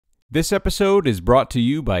This episode is brought to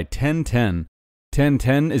you by 1010.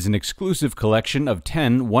 1010 is an exclusive collection of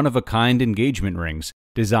 10 one-of-a-kind engagement rings,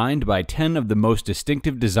 designed by 10 of the most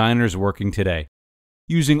distinctive designers working today.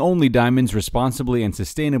 Using only diamonds responsibly and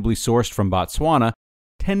sustainably sourced from Botswana,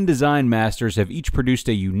 10 design masters have each produced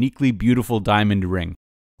a uniquely beautiful diamond ring,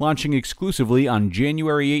 launching exclusively on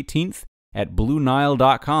January 18th at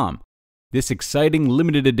BlueNile.com. This exciting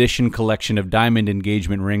limited edition collection of diamond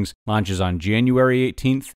engagement rings launches on January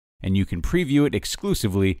 18th, and you can preview it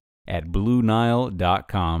exclusively at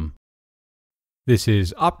BlueNile.com. This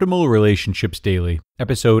is Optimal Relationships Daily,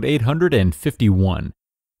 episode 851,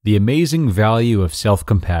 The Amazing Value of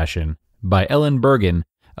Self-Compassion, by Burgan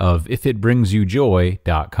of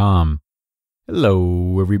ifitbringsyoujoy.com.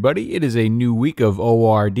 Hello, everybody. It is a new week of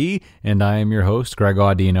ORD, and I am your host, Greg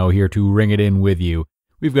Audino, here to ring it in with you.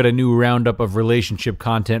 We've got a new roundup of relationship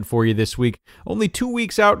content for you this week, only 2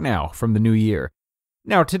 weeks out now from the new year.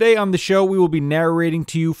 Now, today on the show, we will be narrating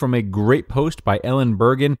to you from a great post by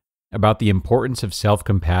Burgan about the importance of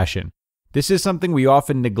self-compassion. This is something we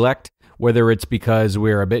often neglect, whether it's because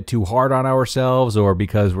we're a bit too hard on ourselves or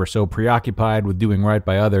because we're so preoccupied with doing right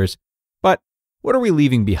by others. But what are we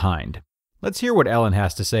leaving behind? Let's hear what Ellen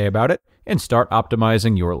has to say about it and start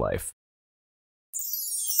optimizing your life.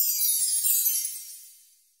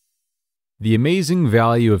 The Amazing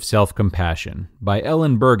Value of Self-Compassion by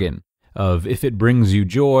Burgan of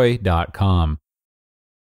ifitbringsyoujoy.com.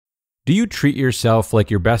 Do you treat yourself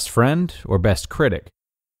like your best friend or best critic?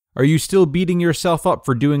 Are you still beating yourself up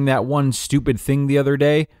for doing that one stupid thing the other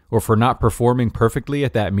day or for not performing perfectly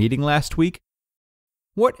at that meeting last week?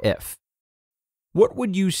 What if? What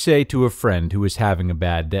would you say to a friend who was having a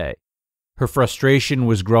bad day? Her frustration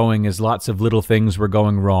was growing as lots of little things were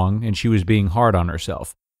going wrong and she was being hard on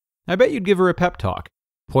herself. I bet you'd give her a pep talk.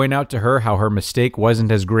 Point out to her how her mistake wasn't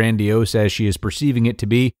as grandiose as she is perceiving it to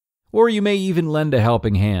be, or you may even lend a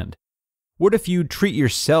helping hand. What if you'd treat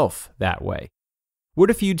yourself that way? What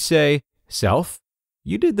if you'd say, "Self,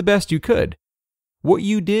 you did the best you could. What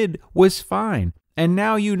you did was fine, and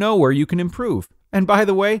now you know where you can improve. And by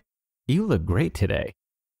the way, you look great today."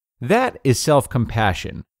 That is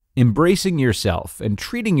self-compassion, embracing yourself and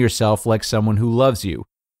treating yourself like someone who loves you.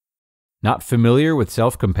 Not familiar with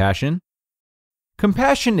self-compassion?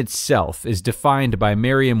 Compassion itself is defined by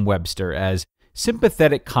Merriam-Webster as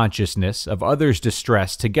sympathetic consciousness of others'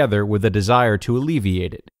 distress together with a desire to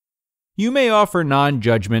alleviate it. You may offer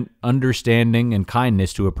non-judgment, understanding, and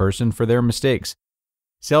kindness to a person for their mistakes.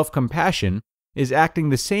 Self-compassion is acting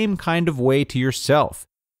the same kind of way to yourself.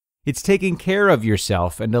 It's taking care of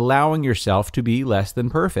yourself and allowing yourself to be less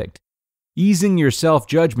than perfect. Easing your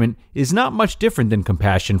self-judgment is not much different than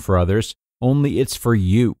compassion for others, only it's for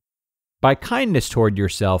you. By kindness toward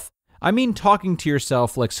yourself, I mean talking to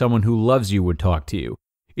yourself like someone who loves you would talk to you.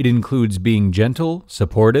 It includes being gentle,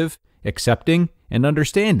 supportive, accepting, and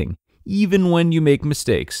understanding, even when you make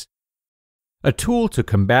mistakes. A tool to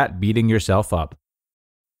combat beating yourself up.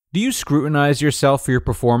 Do you scrutinize yourself for your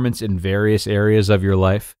performance in various areas of your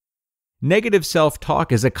life? Negative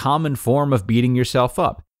self-talk is a common form of beating yourself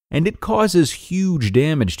up, and it causes huge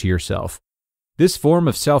damage to yourself. This form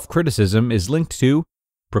of self-criticism is linked to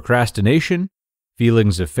procrastination,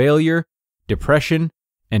 feelings of failure, depression,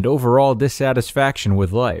 and overall dissatisfaction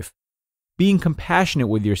with life. Being compassionate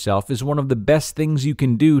with yourself is one of the best things you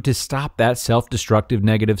can do to stop that self-destructive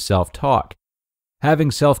negative self-talk.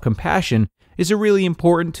 Having self-compassion is a really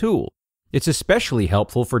important tool. It's especially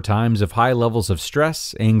helpful for times of high levels of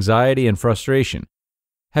stress, anxiety, and frustration.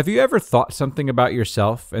 Have you ever thought something about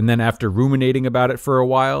yourself, and then after ruminating about it for a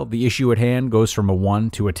while, the issue at hand goes from a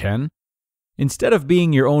 1 to a 10? Instead of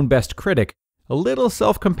being your own best critic, a little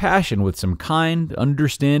self-compassion with some kind,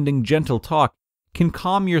 understanding, gentle talk can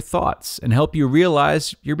calm your thoughts and help you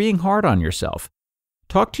realize you're being hard on yourself.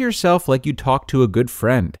 Talk to yourself like you talk to a good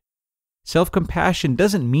friend. Self-compassion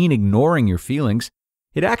doesn't mean ignoring your feelings.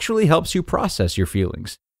 It actually helps you process your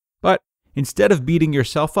feelings. But instead of beating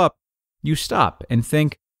yourself up, you stop and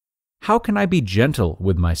think, how can I be gentle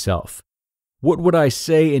with myself? What would I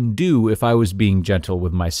say and do if I was being gentle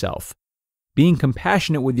with myself? Being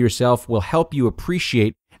compassionate with yourself will help you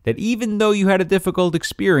appreciate that even though you had a difficult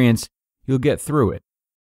experience, you'll get through it.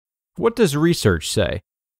 What does research say?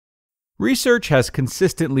 Research has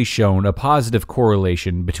consistently shown a positive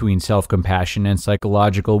correlation between self-compassion and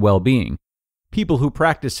psychological well-being. People who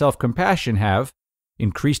practice self-compassion have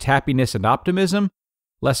increased happiness and optimism,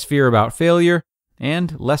 less fear about failure,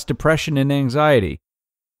 and less depression and anxiety.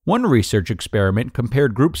 One research experiment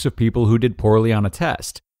compared groups of people who did poorly on a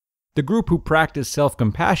test. The group who practiced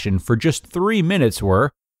self-compassion for just 3 minutes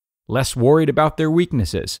were less worried about their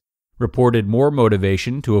weaknesses, reported more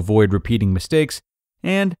motivation to avoid repeating mistakes,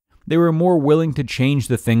 and they were more willing to change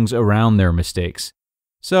the things around their mistakes.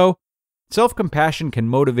 So, self-compassion can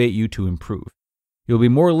motivate you to improve. You'll be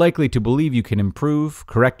more likely to believe you can improve,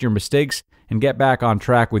 correct your mistakes, and get back on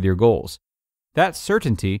track with your goals. That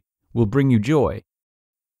certainty will bring you joy.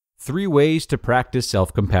 3 ways to practice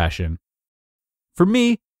self-compassion. For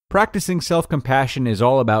me, practicing self-compassion is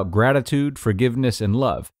all about gratitude, forgiveness, and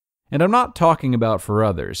love. And I'm not talking about for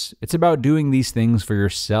others. It's about doing these things for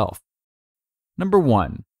yourself. Number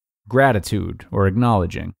 1, gratitude or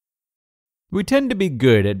acknowledging. We tend to be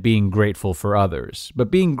good at being grateful for others,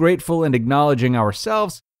 but being grateful and acknowledging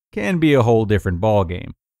ourselves can be a whole different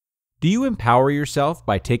ballgame. Do you empower yourself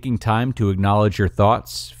by taking time to acknowledge your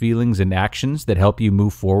thoughts, feelings, and actions that help you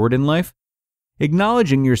move forward in life?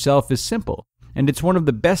 Acknowledging yourself is simple, and it's one of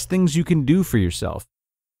the best things you can do for yourself.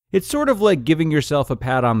 It's sort of like giving yourself a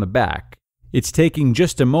pat on the back. It's taking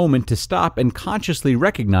just a moment to stop and consciously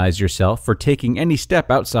recognize yourself for taking any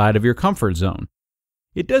step outside of your comfort zone.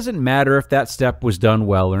 It doesn't matter if that step was done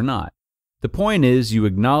well or not. The point is you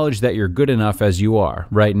acknowledge that you're good enough as you are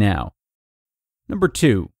right now. Number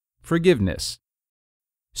 2, forgiveness.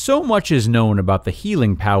 So much is known about the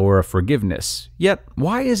healing power of forgiveness, yet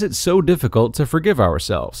why is it so difficult to forgive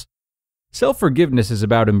ourselves? Self-forgiveness is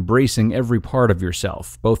about embracing every part of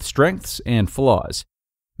yourself, both strengths and flaws.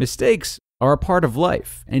 Mistakes are a part of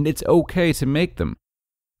life, and it's okay to make them.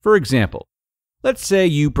 For example, let's say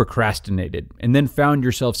you procrastinated and then found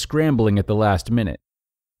yourself scrambling at the last minute.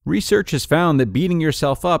 Research has found that beating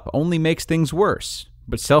yourself up only makes things worse,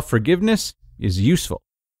 but self-forgiveness is useful.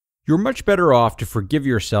 You're much better off to forgive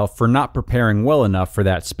yourself for not preparing well enough for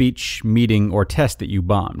that speech, meeting, or test that you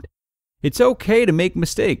bombed. It's okay to make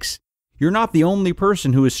mistakes. You're not the only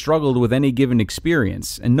person who has struggled with any given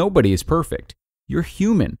experience, and nobody is perfect. You're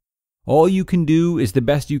human. All you can do is the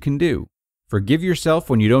best you can do. Forgive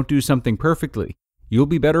yourself when you don't do something perfectly. You'll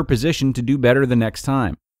be better positioned to do better the next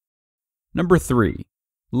time. Number 3,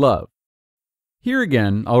 love. Here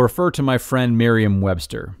again, I'll refer to my friend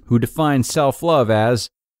Merriam-Webster, who defines self-love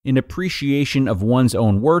as an appreciation of one's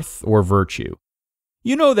own worth or virtue.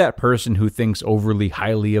 You know that person who thinks overly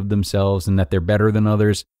highly of themselves and that they're better than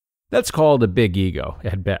others? That's called a big ego,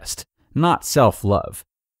 at best, not self-love.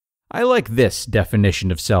 I like this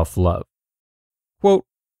definition of self-love. Quote,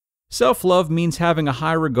 self-love means having a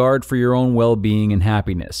high regard for your own well-being and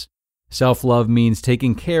happiness. Self-love means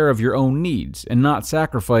taking care of your own needs and not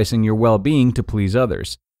sacrificing your well-being to please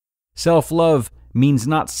others. Self-love means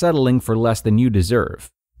not settling for less than you deserve.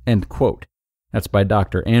 End quote. That's by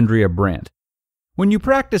Dr. Andrea Brandt. When you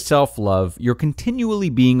practice self-love, you're continually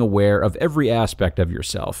being aware of every aspect of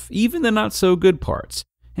yourself, even the not-so-good parts,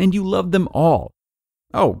 and you love them all.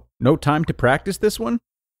 Oh, no time to practice this one?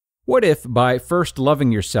 What if, by first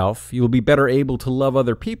loving yourself, you'll be better able to love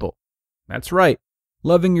other people? That's right.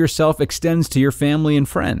 Loving yourself extends to your family and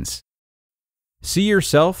friends. See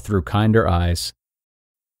yourself through kinder eyes.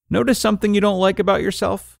 Notice something you don't like about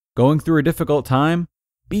yourself? Going through a difficult time?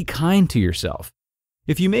 Be kind to yourself.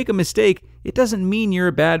 If you make a mistake, it doesn't mean you're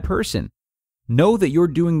a bad person. Know that you're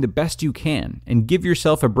doing the best you can and give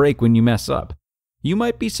yourself a break when you mess up. You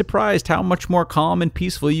might be surprised how much more calm and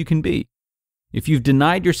peaceful you can be. If you've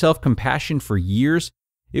denied yourself compassion for years,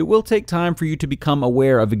 it will take time for you to become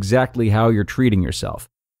aware of exactly how you're treating yourself.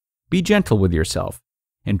 Be gentle with yourself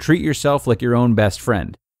and treat yourself like your own best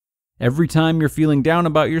friend. Every time you're feeling down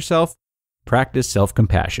about yourself, practice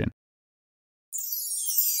self-compassion.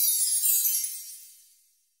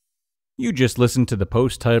 You just listened to the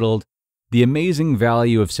post titled, The Amazing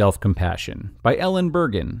Value of Self-Compassion by Ellen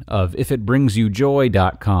Burgan of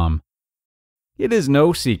ifitbringsyoujoy.com. It is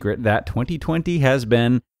no secret that 2020 has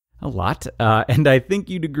been a lot, and I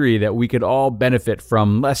think you'd agree that we could all benefit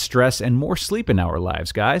from less stress and more sleep in our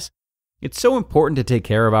lives, guys. It's so important to take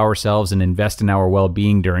care of ourselves and invest in our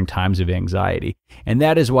well-being during times of anxiety, and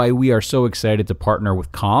that is why we are so excited to partner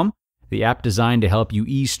with Calm, the app designed to help you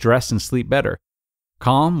ease stress and sleep better.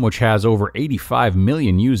 Calm, which has over 85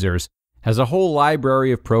 million users, has a whole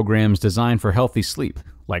library of programs designed for healthy sleep,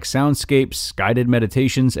 like soundscapes, guided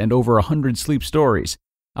meditations, and over 100 sleep stories.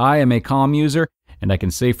 I am a Calm user, and I can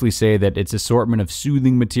safely say that its assortment of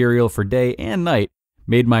soothing material for day and night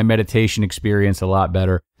made my meditation experience a lot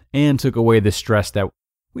better and took away the stress that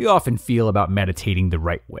we often feel about meditating the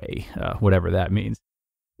right way, whatever that means.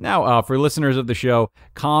 Now, for listeners of the show,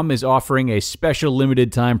 Calm is offering a special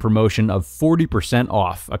limited time promotion of 40%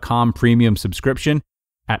 off a Calm premium subscription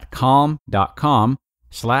at calm.com/ORD.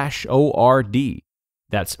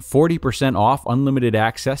 That's 40% off unlimited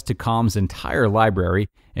access to Calm's entire library,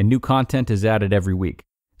 and new content is added every week.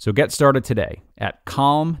 So get started today at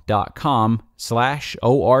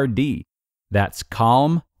calm.com/ORD. That's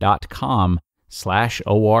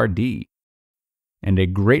calm.com/ORD. And a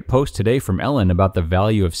great post today from Ellen about the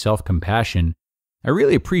value of self-compassion. I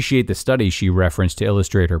really appreciate the study she referenced to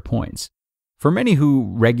illustrate her points. For many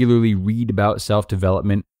who regularly read about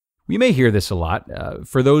self-development, we may hear this a lot.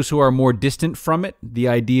 For those who are more distant from it, the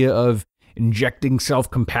idea of injecting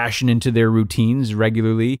self-compassion into their routines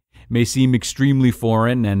regularly may seem extremely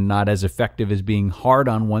foreign and not as effective as being hard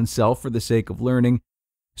on oneself for the sake of learning.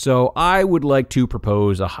 So I would like to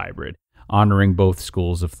propose a hybrid, honoring both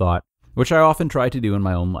schools of thought, which I often try to do in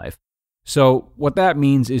my own life. So what that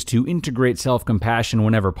means is to integrate self-compassion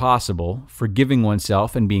whenever possible, forgiving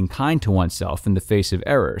oneself and being kind to oneself in the face of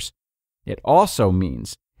errors. It also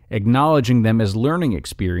means acknowledging them as learning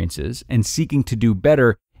experiences and seeking to do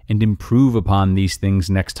better and improve upon these things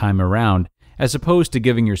next time around, as opposed to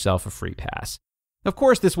giving yourself a free pass. Of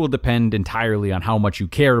course, this will depend entirely on how much you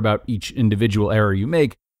care about each individual error you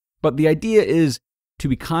make, but the idea is to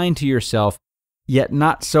be kind to yourself, yet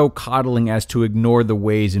not so coddling as to ignore the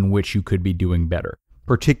ways in which you could be doing better,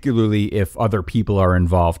 particularly if other people are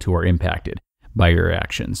involved who are impacted by your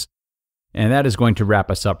actions. And that is going to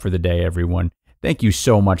wrap us up for the day, everyone. Thank you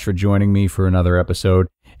so much for joining me for another episode,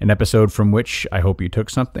 an episode from which I hope you took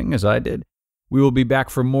something, as I did. We will be back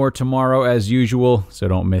for more tomorrow as usual, so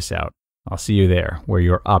don't miss out. I'll see you there, where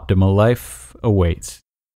your optimal life awaits.